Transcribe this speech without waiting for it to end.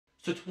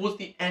So towards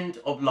the end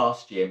of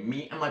last year,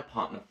 me and my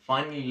partner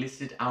finally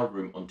listed our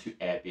room onto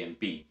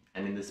Airbnb,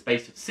 and in the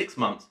space of 6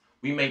 months,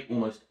 we made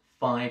almost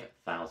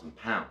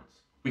 £5,000.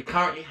 We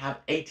currently have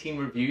 18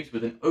 reviews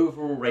with an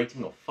overall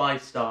rating of 5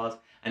 stars,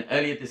 and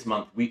earlier this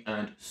month we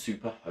earned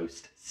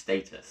Superhost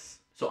status.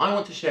 So I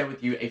want to share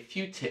with you a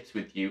few tips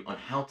with you on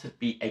how to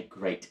be a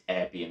great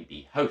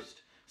Airbnb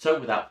host. So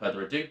without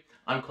further ado,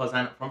 I'm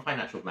Kozan from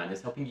Financial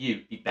Madness, helping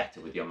you be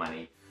better with your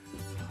money.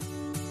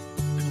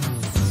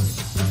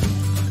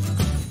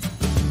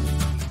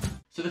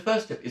 So the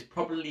first tip is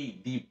probably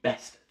the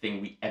best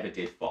thing we ever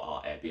did for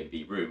our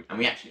Airbnb room, and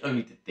we actually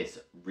only did this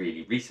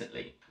really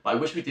recently, but I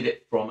wish we did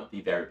it from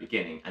the very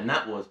beginning, and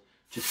that was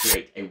to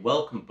create a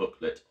welcome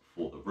booklet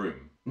for the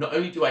room. Not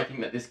only do I think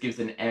that this gives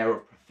an air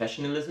of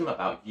professionalism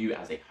about you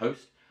as a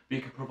host, but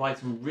you can provide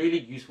some really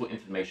useful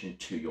information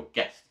to your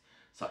guests,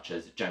 such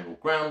as general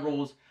ground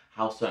rules,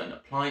 how certain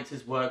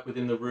appliances work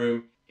within the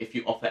room, if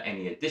you offer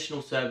any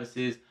additional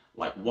services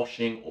like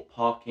washing or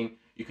parking,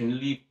 you can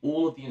leave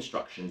all of the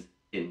instructions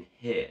in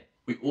here.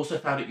 We also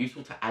found it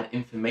useful to add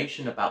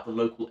information about the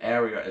local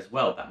area as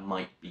well that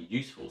might be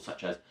useful,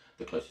 such as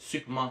the closest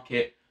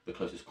supermarket, the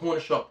closest corner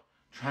shop,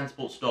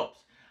 transport stops,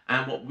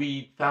 and what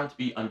we found to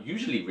be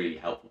unusually really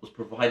helpful was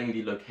providing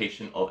the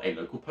location of a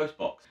local post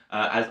box,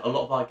 as a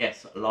lot of our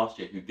guests last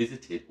year who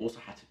visited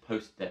also had to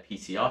post their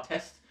PCR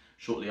tests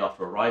shortly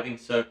after arriving,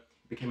 so it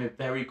became a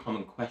very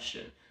common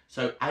question.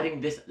 So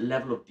adding this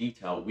level of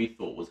detail we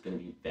thought was going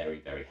to be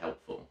very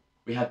helpful.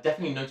 We have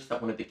definitely noticed that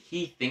one of the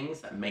key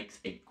things that makes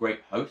a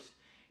great host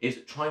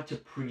is trying to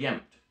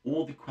preempt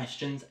all the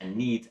questions and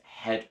needs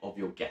ahead of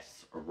your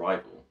guest's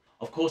arrival.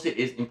 Of course, it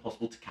is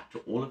impossible to capture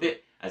all of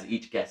it as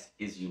each guest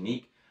is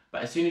unique,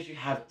 but as soon as you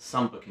have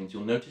some bookings,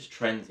 you'll notice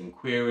trends in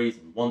queries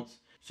and wants,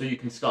 so you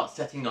can start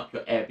setting up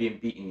your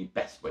Airbnb in the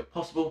best way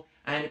possible,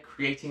 and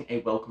creating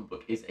a welcome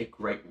book is a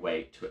great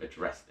way to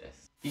address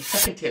this. The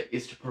second tip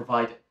is to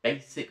provide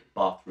basic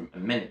bathroom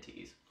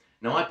amenities.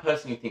 Now, I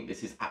personally think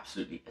this is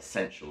absolutely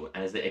essential,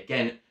 and as it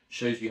again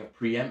shows you have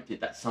preempted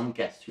that some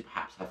guests who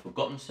perhaps have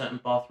forgotten certain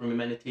bathroom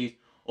amenities,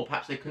 or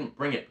perhaps they couldn't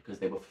bring it because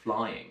they were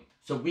flying.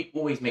 So we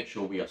always make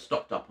sure we are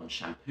stocked up on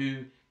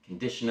shampoo,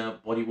 conditioner,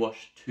 body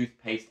wash,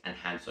 toothpaste, and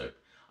hand soap.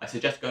 I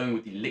suggest going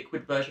with the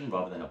liquid version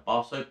rather than a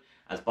bar soap,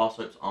 as bar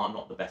soaps are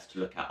not the best to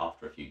look at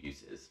after a few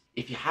uses.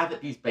 If you have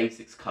these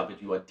basics covered,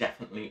 you are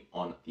definitely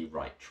on the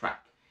right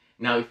track.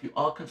 Now, if you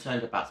are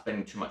concerned about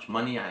spending too much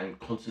money and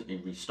constantly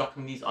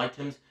restocking these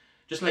items,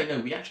 just to let you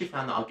know, we actually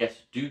found that our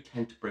guests do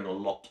tend to bring a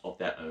lot of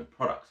their own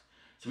products.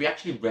 So we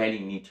actually rarely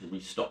need to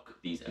restock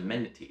these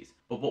amenities.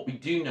 But what we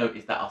do know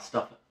is that our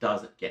stuff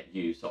does get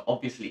used. So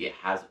obviously it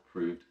has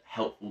proved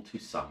helpful to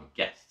some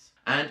guests.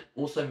 And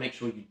also make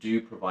sure you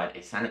do provide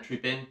a sanitary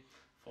bin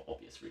for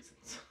obvious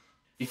reasons.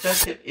 The third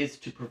tip is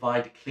to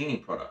provide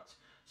cleaning products.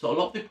 So a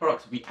lot of the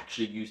products we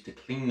actually use to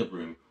clean the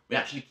room, we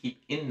actually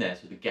keep in there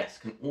so the guests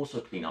can also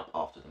clean up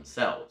after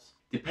themselves.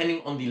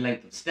 Depending on the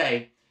length of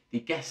stay, the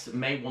guests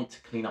may want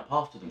to clean up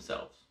after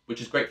themselves, which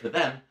is great for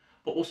them,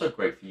 but also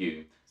great for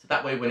you. So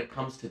that way, when it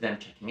comes to them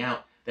checking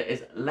out, there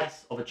is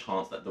less of a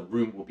chance that the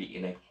room will be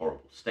in a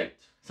horrible state.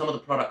 Some of the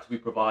products we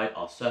provide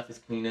are surface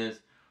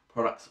cleaners,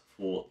 products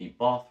for the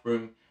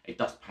bathroom, a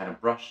dustpan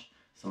and brush,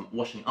 some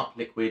washing up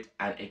liquid,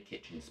 and a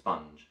kitchen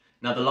sponge.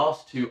 Now, the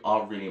last two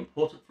are really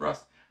important for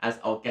us, as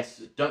our guests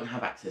don't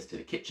have access to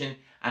the kitchen,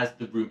 as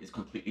the room is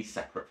completely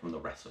separate from the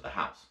rest of the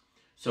house.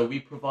 So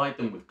we provide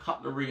them with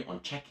cutlery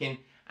on check-in,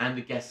 and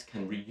the guests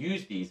can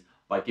reuse these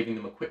by giving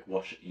them a quick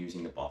wash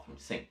using the bathroom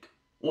sink.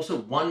 Also,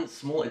 one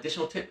small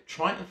additional tip,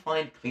 try and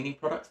find cleaning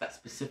products that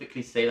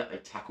specifically say that they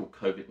tackle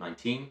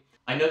COVID-19.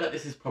 I know that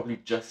this is probably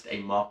just a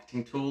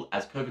marketing tool,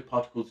 as COVID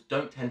particles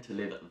don't tend to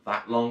live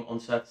that long on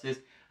surfaces,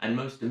 and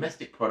most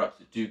domestic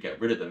products do get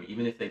rid of them,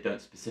 even if they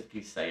don't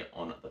specifically say it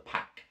on the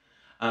pack.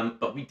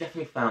 But we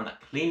definitely found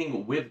that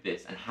cleaning with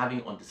this and having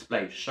it on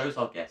display shows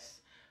our guests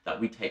that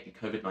we take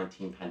the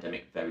COVID-19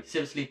 pandemic very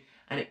seriously,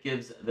 and it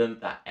gives them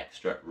that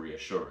extra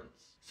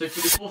reassurance. So for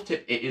the fourth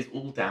tip, it is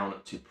all down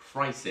to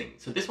pricing.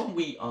 So this one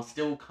we are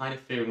still kind of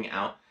figuring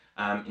out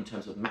in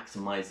terms of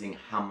maximizing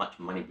how much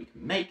money we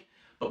can make,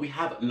 but we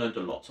have learned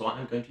a lot, so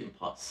I'm going to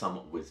impart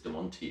some wisdom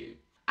onto you.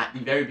 At the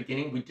very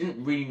beginning, we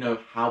didn't really know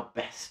how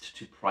best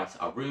to price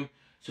our room,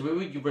 so we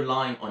were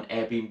relying on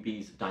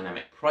Airbnb's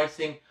dynamic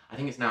pricing. I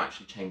think it's now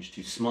actually changed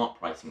to smart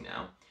pricing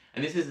now.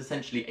 And this is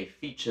essentially a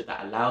feature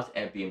that allows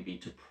Airbnb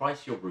to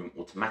price your room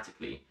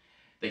automatically.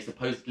 They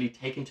supposedly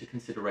take into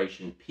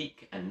consideration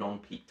peak and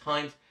non-peak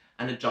times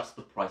and adjust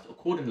the price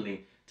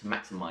accordingly to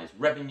maximize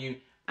revenue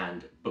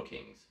and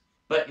bookings.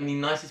 But in the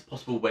nicest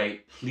possible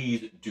way,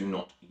 please do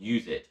not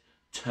use it.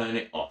 Turn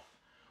it off.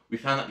 We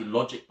found that the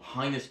logic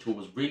behind this tool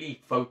was really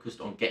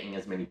focused on getting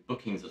as many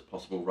bookings as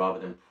possible rather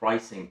than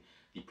pricing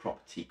the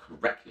property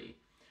correctly.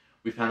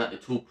 We found that the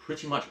tool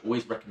pretty much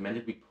always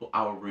recommended we put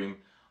our room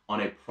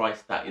on a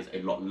price that is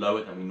a lot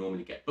lower than we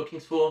normally get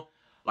bookings for.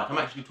 Like, I'm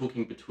actually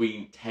talking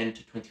between £10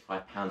 to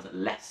 £25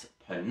 less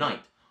per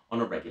night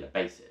on a regular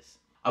basis.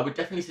 I would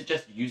definitely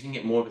suggest using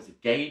it more as a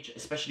gauge,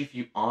 especially if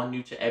you are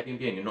new to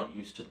Airbnb and you're not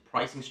used to the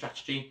pricing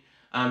strategy,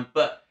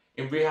 But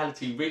in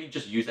reality, really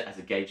just use it as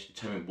a gauge to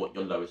determine what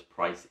your lowest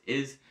price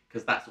is,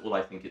 because that's all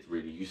I think it's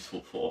really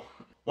useful for.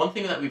 One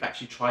thing that we've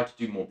actually tried to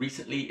do more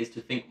recently is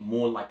to think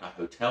more like a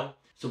hotel.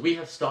 So we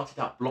have started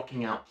out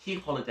blocking out key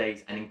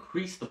holidays and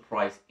increase the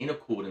price in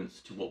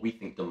accordance to what we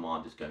think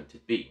demand is going to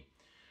be.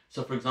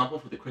 So for example,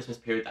 for the Christmas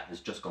period that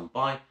has just gone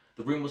by,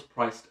 the room was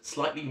priced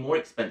slightly more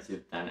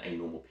expensive than a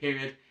normal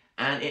period,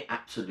 and it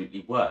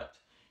absolutely worked.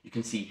 You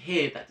can see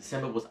here that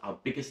December was our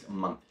biggest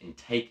month in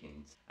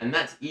takings, and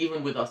that's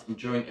even with us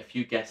enduring a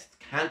few guests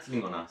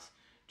cancelling on us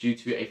due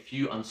to a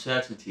few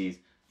uncertainties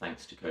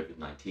thanks to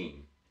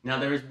COVID-19. Now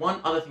there is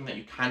one other thing that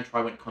you can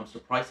try when it comes to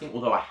pricing,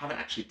 although I haven't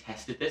actually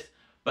tested this,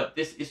 but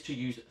this is to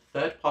use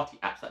third-party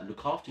apps that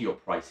look after your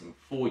pricing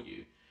for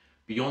you.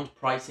 Beyond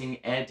Pricing,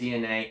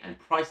 AirDNA, and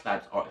Price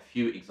Labs are a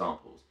few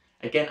examples.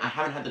 Again, I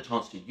haven't had the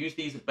chance to use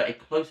these, but a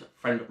close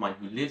friend of mine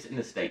who lives in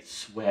the States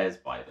swears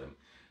by them.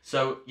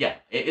 So yeah,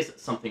 it is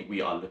something we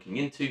are looking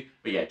into,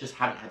 but yeah, just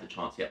haven't had the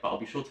chance yet, but I'll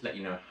be sure to let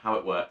you know how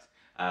it works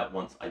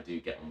once I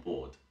do get on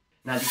board.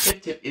 Now the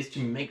fifth tip is to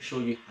make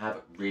sure you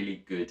have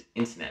really good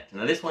internet.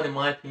 Now this one, in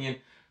my opinion,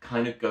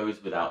 kind of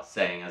goes without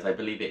saying, as I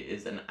believe it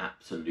is an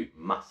absolute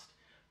must.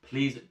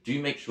 Please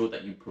do make sure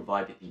that you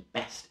provide the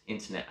best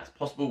internet as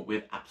possible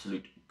with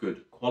absolute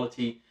good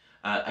quality.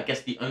 I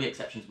guess the only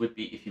exceptions would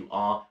be if you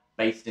are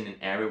based in an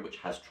area which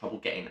has trouble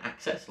getting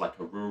access, like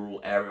a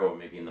rural area or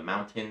maybe in the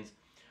mountains.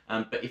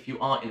 But if you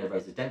are in a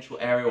residential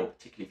area, or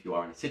particularly if you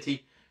are in a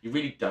city, you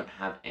really don't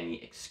have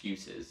any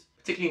excuses.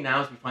 Particularly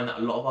now, as we find that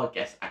a lot of our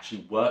guests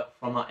actually work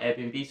from our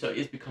Airbnb, so it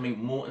is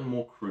becoming more and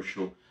more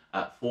crucial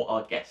for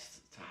our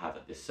guests to have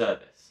this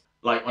service.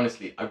 Like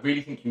honestly, I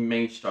really think you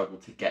may struggle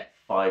to get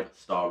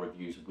 5-star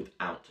reviews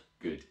without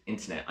good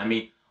internet. I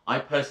mean, I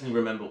personally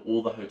remember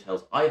all the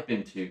hotels I've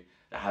been to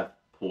that have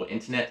poor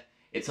internet.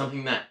 It's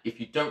something that if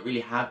you don't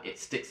really have, it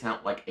sticks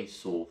out like a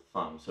sore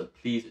thumb. So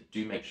please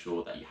do make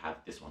sure that you have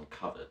this one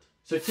covered.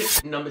 So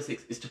tip number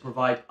 6 is to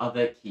provide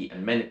other key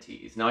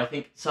amenities. Now I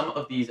think some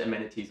of these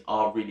amenities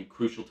are really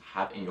crucial to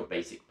have in your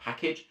basic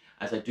package,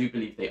 as I do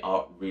believe they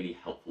are really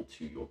helpful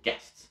to your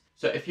guests.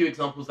 So a few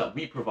examples that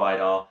we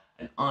provide are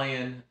an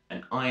iron,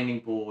 an ironing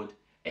board,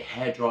 a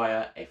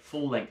hairdryer, a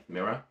full-length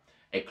mirror,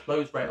 a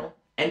clothes rail,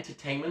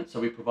 entertainment, so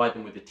we provide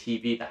them with a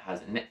TV that has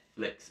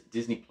Netflix,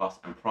 Disney Plus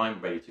and Prime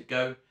ready to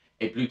go,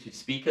 a Bluetooth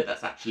speaker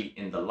that's actually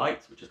in the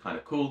lights, which is kind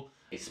of cool,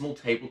 a small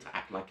table to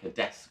act like a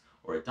desk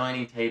or a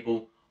dining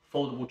table,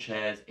 foldable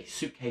chairs, a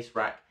suitcase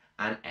rack,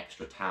 and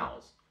extra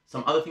towels.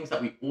 Some other things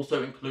that we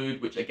also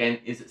include, which again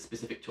is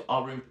specific to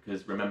our room,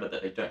 because remember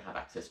that they don't have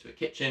access to a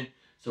kitchen,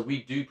 so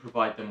we do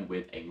provide them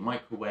with a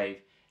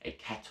microwave, a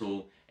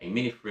kettle, a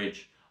mini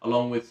fridge,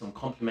 along with some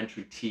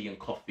complimentary tea and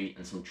coffee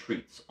and some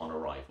treats on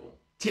arrival.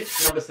 Tip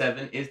number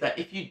 7 is that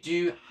if you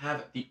do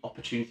have the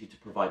opportunity to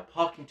provide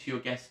parking to your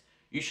guests,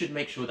 you should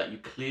make sure that you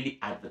clearly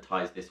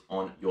advertise this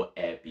on your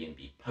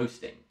Airbnb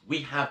posting. We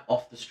have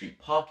off-the-street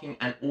parking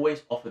and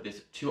always offer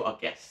this to our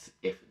guests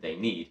if they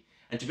need.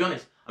 And to be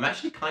honest, I'm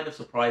actually kind of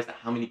surprised at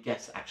how many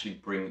guests actually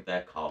bring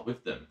their car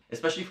with them,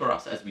 especially for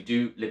us, as we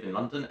do live in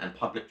London and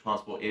public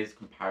transport is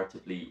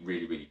comparatively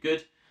really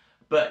good.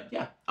 But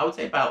yeah, I would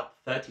say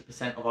about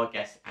 30% of our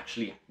guests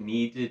actually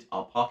needed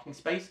our parking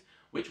space,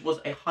 which was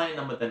a higher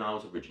number than I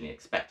was originally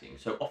expecting.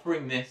 So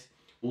offering this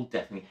will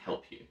definitely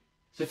help you.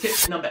 So tip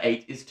number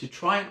 8 is to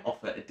try and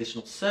offer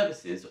additional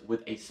services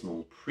with a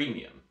small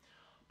premium.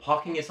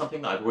 Parking is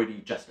something that I've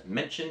already just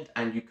mentioned,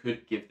 and you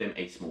could give them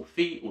a small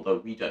fee, although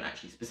we don't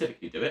actually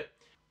specifically do it.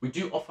 We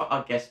do offer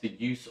our guests the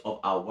use of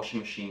our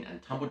washing machine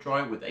and tumble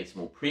dryer with a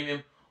small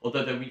premium,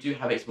 although we do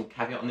have a small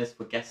caveat on this.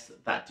 For guests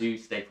that do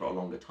stay for a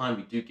longer time,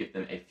 we do give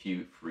them a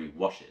few free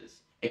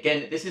washes.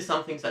 Again, this is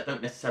some things that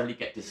don't necessarily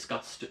get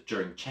discussed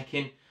during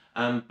check-in,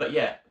 but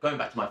yeah, going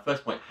back to my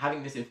first point,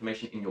 having this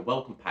information in your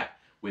welcome pack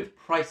with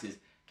prices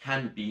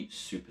can be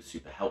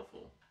super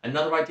helpful.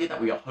 Another idea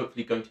that we are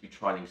hopefully going to be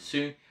trialing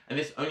soon, and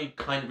this only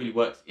kind of really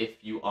works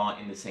if you are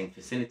in the same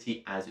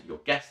vicinity as your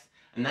guests,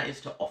 and that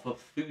is to offer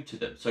food to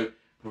them. So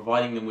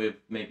providing them with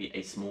maybe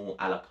a small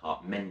a la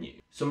carte menu.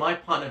 So my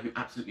partner, who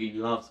absolutely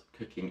loves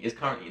cooking, is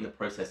currently in the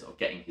process of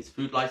getting his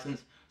food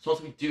license. So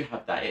once we do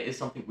have that, it is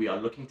something we are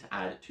looking to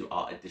add to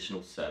our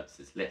additional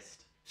services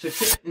list. So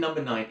tip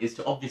number 9 is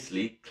to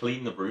obviously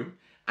clean the room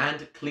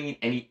and clean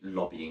any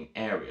lobbying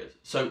areas.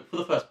 So for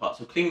the first part,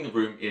 so cleaning the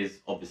room is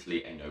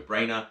obviously a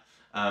no-brainer.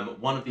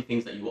 One of the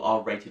things that you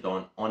are rated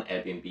on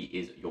Airbnb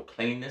is your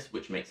cleanliness,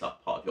 which makes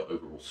up part of your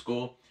overall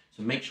score.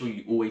 So make sure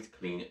you always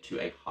clean to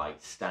a high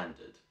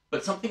standard.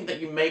 But something that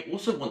you may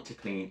also want to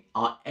clean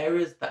are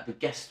areas that the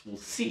guests will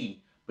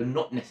see, but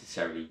not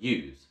necessarily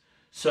use.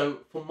 So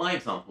for my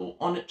example,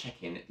 on a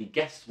check-in, the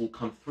guests will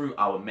come through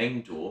our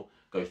main door,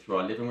 go through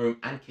our living room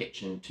and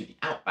kitchen to the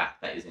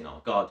outback that is in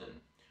our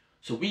garden.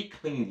 So we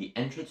clean the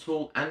entrance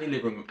hall and the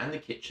living room and the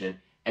kitchen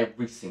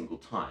every single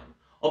time.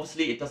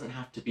 Obviously, it doesn't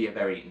have to be a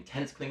very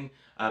intense clean,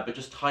 but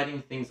just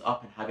tidying things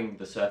up and having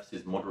the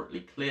surfaces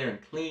moderately clear and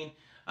clean,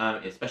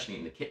 especially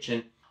in the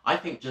kitchen, I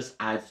think just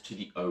adds to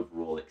the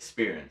overall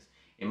experience.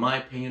 In my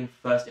opinion,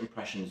 first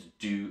impressions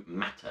do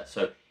matter.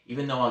 So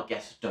even though our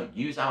guests don't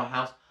use our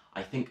house,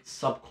 I think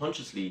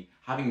subconsciously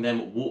having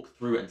them walk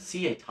through and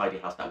see a tidy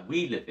house that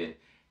we live in,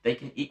 they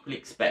can equally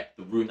expect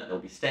the room that they'll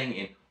be staying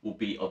in will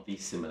be of the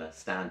similar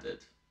standard.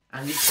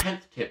 And the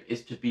 10th tip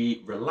is to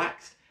be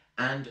relaxed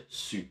and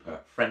super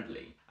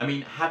friendly. I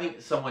mean, having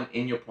someone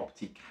in your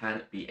property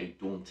can be a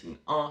daunting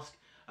ask,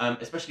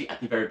 especially at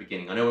the very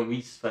beginning. I know when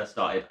we first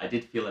started, I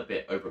did feel a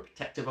bit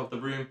overprotective of the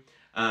room.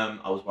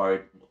 I was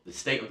worried what the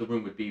state of the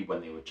room would be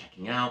when they were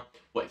checking out,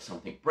 what if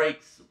something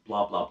breaks,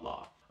 blah, blah,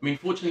 blah. I mean,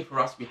 fortunately for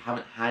us, we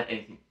haven't had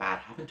anything bad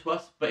happen to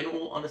us, but in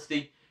all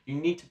honesty, you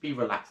need to be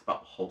relaxed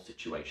about the whole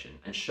situation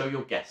and show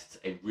your guests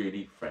a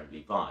really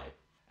friendly vibe.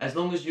 As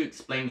long as you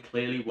explain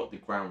clearly what the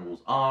ground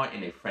rules are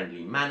in a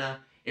friendly manner,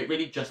 it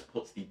really just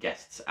puts the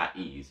guests at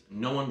ease.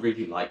 No one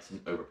really likes an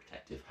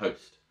overprotective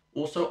host.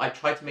 Also, I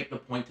try to make the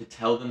point to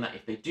tell them that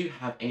if they do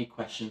have any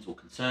questions or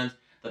concerns,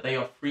 that they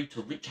are free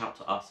to reach out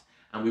to us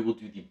and we will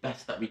do the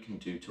best that we can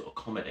do to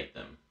accommodate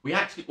them. We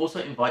actually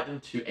also invite them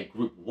to a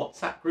group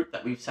WhatsApp group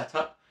that we've set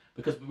up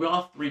because we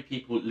are 3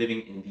 people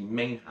living in the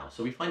main house,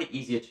 so we find it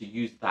easier to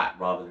use that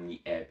rather than the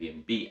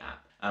Airbnb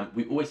app.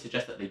 We always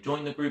suggest that they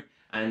join the group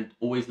and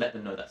always let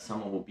them know that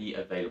someone will be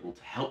available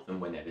to help them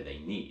whenever they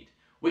need,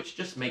 which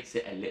just makes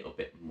it a little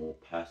bit more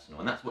personal,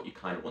 and that's what you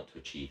kind of want to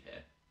achieve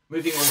here.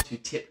 Moving on to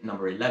tip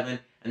number 11,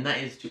 and that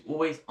is to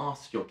always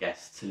ask your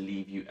guests to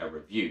leave you a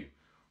review.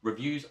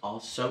 Reviews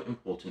are so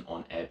important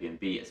on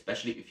Airbnb,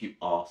 especially if you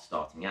are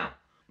starting out.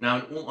 Now,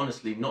 in all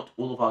honesty, not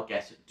all of our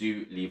guests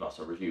do leave us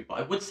a review, but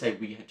I would say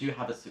we do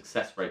have a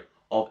success rate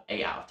of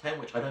 8 out of 10,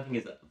 which I don't think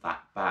is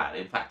that bad.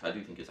 In fact, I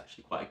do think it's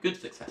actually quite a good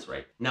success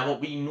rate. Now,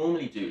 what we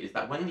normally do is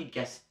that when the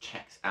guest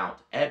checks out,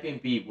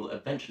 Airbnb will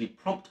eventually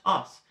prompt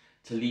us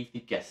to leave the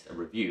guest a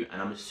review,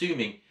 and I'm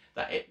assuming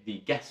that the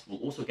guest will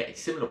also get a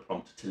similar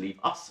prompt to leave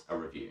us a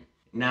review.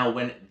 Now,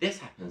 when this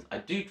happens, I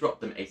do drop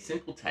them a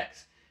simple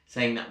text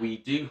saying that we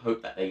do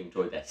hope that they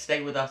enjoy their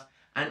stay with us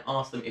and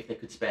ask them if they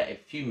could spare a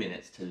few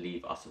minutes to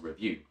leave us a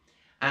review.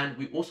 And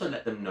we also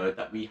let them know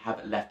that we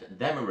have left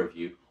them a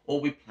review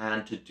or we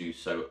plan to do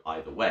so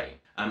either way.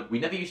 We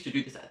never used to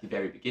do this at the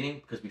very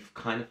beginning because we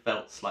kind of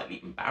felt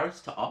slightly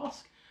embarrassed to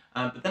ask,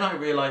 but then I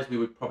realized we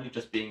were probably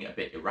just being a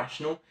bit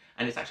irrational,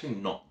 and it's actually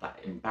not that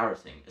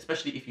embarrassing,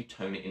 especially if you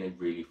tone it in a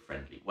really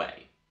friendly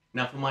way.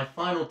 Now, for my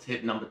final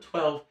tip, number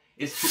 12,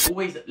 is to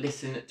always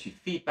listen to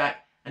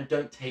feedback and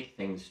don't take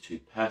things too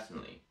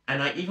personally.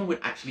 And I even would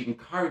actually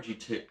encourage you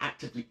to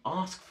actively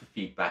ask for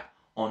feedback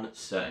on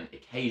certain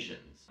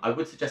occasions. I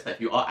would suggest that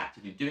if you are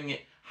actively doing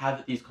it,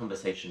 have these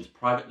conversations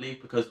privately,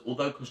 because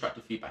although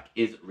constructive feedback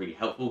is really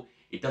helpful,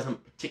 it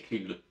doesn't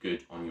particularly look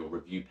good on your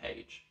review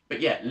page. But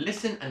yeah,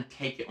 listen and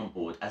take it on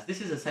board, as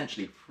this is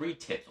essentially 3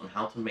 tips on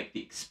how to make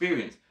the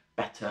experience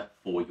better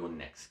for your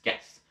next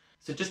guest.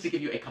 So just to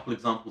give you a couple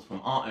examples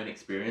from our own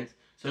experience,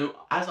 so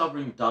as our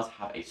room does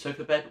have a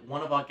sofa bed,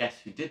 one of our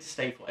guests who did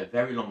stay for a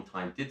very long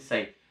time did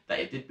say that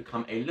it did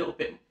become a little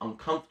bit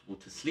uncomfortable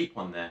to sleep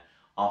on there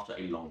after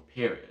a long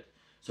period.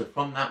 So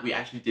from that, we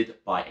actually did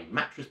buy a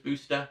mattress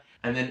booster,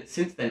 and then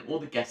since then all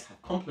the guests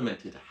have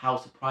complimented how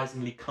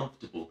surprisingly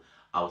comfortable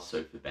our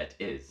sofa bed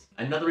is.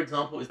 Another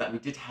example is that we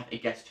did have a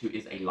guest who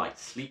is a light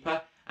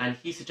sleeper, and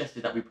he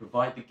suggested that we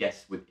provide the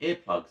guests with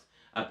earplugs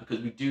because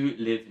we do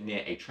live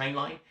near a train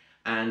line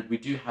and we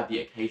do have the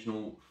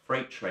occasional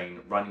freight train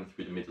running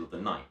through the middle of the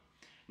night.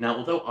 Now,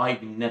 although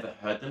I've never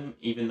heard them,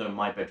 even though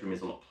my bedroom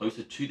is a lot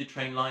closer to the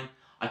train line,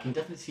 I can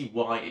definitely see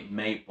why it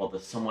may bother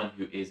someone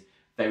who is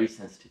very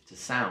sensitive to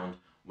sound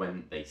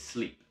when they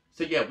sleep.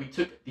 So yeah, we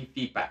took the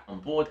feedback on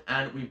board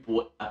and we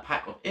bought a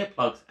pack of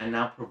earplugs and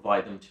now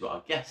provide them to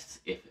our guests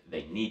if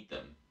they need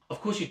them.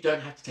 Of course, you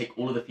don't have to take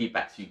all of the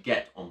feedbacks you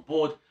get on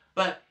board,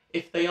 but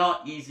if they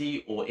are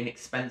easy or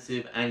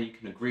inexpensive and you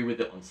can agree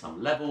with it on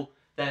some level,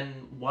 then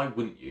why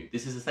wouldn't you?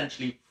 This is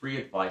essentially free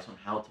advice on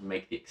how to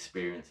make the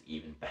experience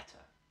even better.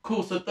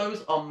 Cool, so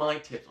those are my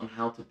tips on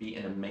how to be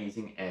an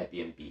amazing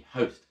Airbnb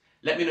host.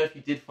 Let me know if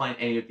you did find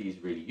any of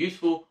these really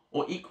useful,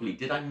 or equally,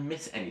 did I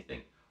miss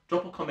anything?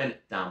 Drop a comment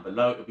down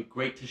below, it would be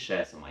great to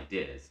share some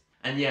ideas.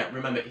 And yeah,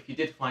 remember, if you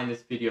did find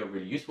this video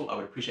really useful, I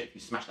would appreciate if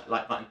you smash that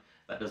like button.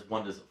 That does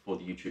wonders for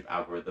the YouTube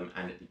algorithm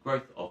and the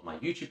growth of my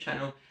YouTube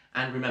channel.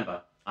 And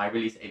remember, I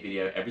release a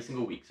video every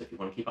single week, so if you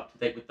want to keep up to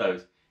date with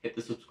those, hit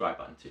the subscribe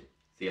button too.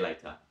 See you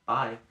later.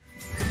 Bye.